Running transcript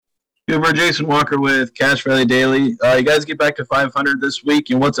Cooper, Jason Walker with Cache Valley Daily. You guys get back to 500 this week,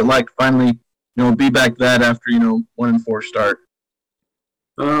 and what's it like to finally, be back that after 1-4 start?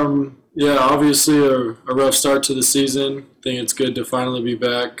 Yeah, obviously a rough start to the season. I think it's good to finally be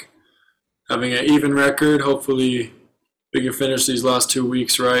back, having an even record. Hopefully, we can finish these last 2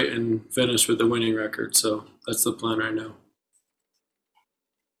 weeks right and finish with a winning record. So that's the plan right now.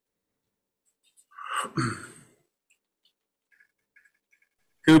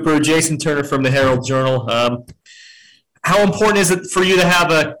 Cooper, Jason Turner from the Herald Journal. How important is it for you to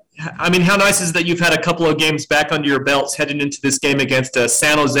have how nice is it that you've had a couple of games back under your belts heading into this game against a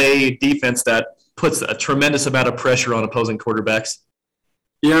San Jose defense that puts a tremendous amount of pressure on opposing quarterbacks?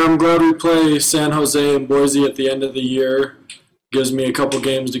 Yeah, I'm glad we play San Jose and Boise at the end of the year. Gives me a couple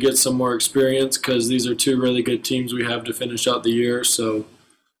games to get some more experience because these are two really good teams we have to finish out the year. So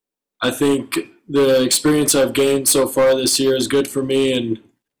I think the experience I've gained so far this year is good for me, and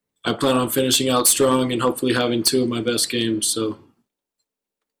I plan on finishing out strong and hopefully having two of my best games. So.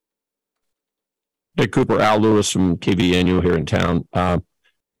 Hey, Cooper, Al Lewis from KVNU here in town.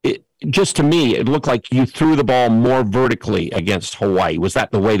 Just to me, it looked like you threw the ball more vertically against Hawaii. Was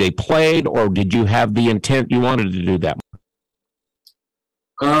that the way they played, or did you have the intent you wanted to do that?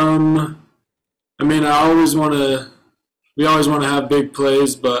 We always want to have big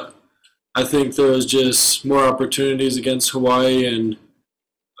plays, but I think there was just more opportunities against Hawaii, and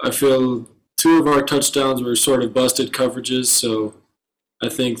I feel two of our touchdowns were sort of busted coverages, so I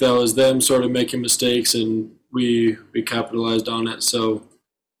think that was them sort of making mistakes, and we capitalized on it. So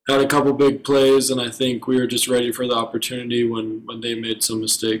had a couple big plays, and I think we were just ready for the opportunity when they made some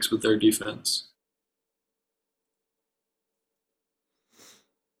mistakes with their defense.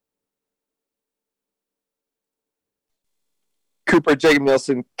 Cooper, Jacob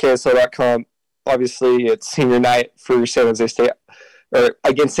Nielsen, KSL.com. Obviously, it's senior night for San Jose State, or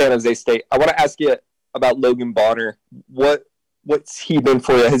against San Jose State. I want to ask you about Logan Bonner. What's he been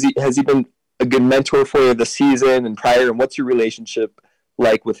for you? Has he been a good mentor for you this season and prior? And what's your relationship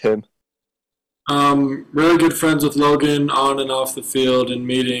like with him? Really good friends with Logan on and off the field in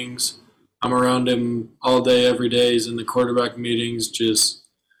meetings. I'm around him all day, every day. He's in the quarterback meetings, just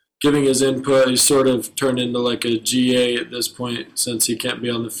giving his input. He's sort of turned into like a GA at this point since he can't be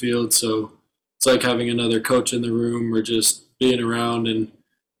on the field. So it's like having another coach in the room or just being around, and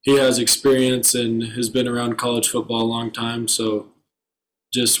he has experience and has been around college football a long time. So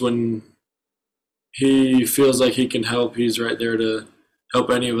just when he feels like he can help, he's right there to help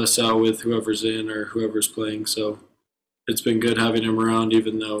any of us out with whoever's in or whoever's playing. So it's been good having him around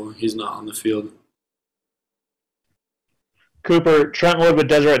even though he's not on the field. Cooper, Trent Wood with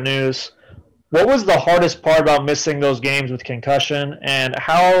Deseret News. What was the hardest part about missing those games with concussion, and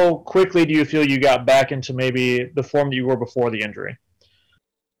how quickly do you feel you got back into maybe the form that you were before the injury?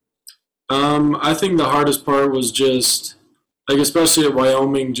 I think the hardest part was just, especially at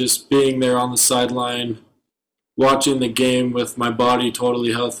Wyoming, just being there on the sideline, watching the game with my body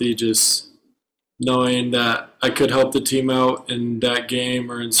totally healthy, just knowing that I could help the team out in that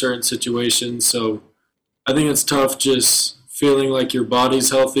game or in certain situations. So I think it's tough just feeling like your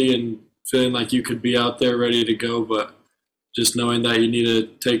body's healthy and feeling like you could be out there ready to go, but just knowing that you need to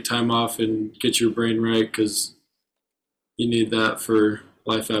take time off and get your brain right because you need that for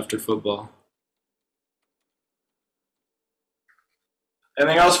life after football.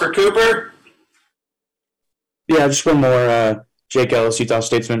 Anything else for Cooper? Yeah, just one more. Jake Ellis, Utah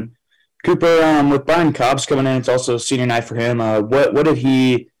Statesman. Cooper, with Brian Cobbs coming in, it's also senior night for him. What did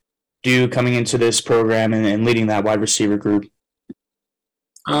he do coming into this program and leading that wide receiver group?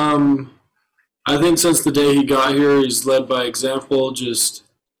 I think since the day he got here, he's led by example, just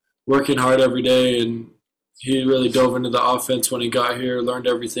working hard every day, and he really dove into the offense when he got here, learned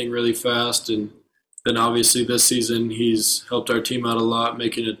everything really fast, and then obviously this season he's helped our team out a lot,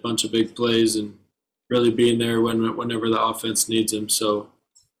 making a bunch of big plays and really being there whenever the offense needs him. So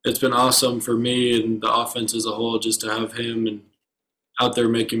it's been awesome for me and the offense as a whole just to have him and out there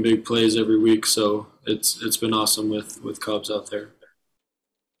making big plays every week. So it's been awesome with Cobbs out there.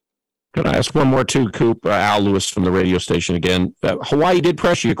 Can I ask one more too, Coop? Al Lewis from the radio station again. Hawaii did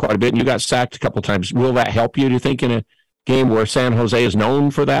pressure you quite a bit, and you got sacked a couple of times. Will that help you, do you think, in a game where San Jose is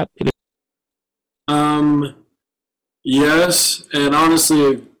known for that? Yes, and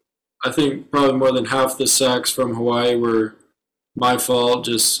honestly, I think probably more than half the sacks from Hawaii were my fault,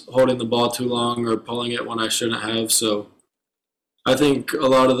 just holding the ball too long or pulling it when I shouldn't have. So I think a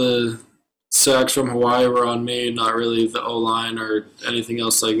lot of the sacks from Hawaii were on me, not really the O-line or anything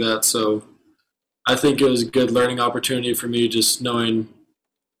else like that. So I think it was a good learning opportunity for me, just knowing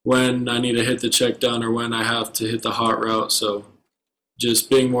when I need to hit the check down or when I have to hit the hot route. So just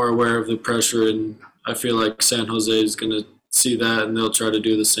being more aware of the pressure, and I feel like San Jose is going to see that, and they'll try to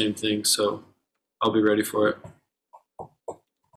do the same thing. So I'll be ready for it.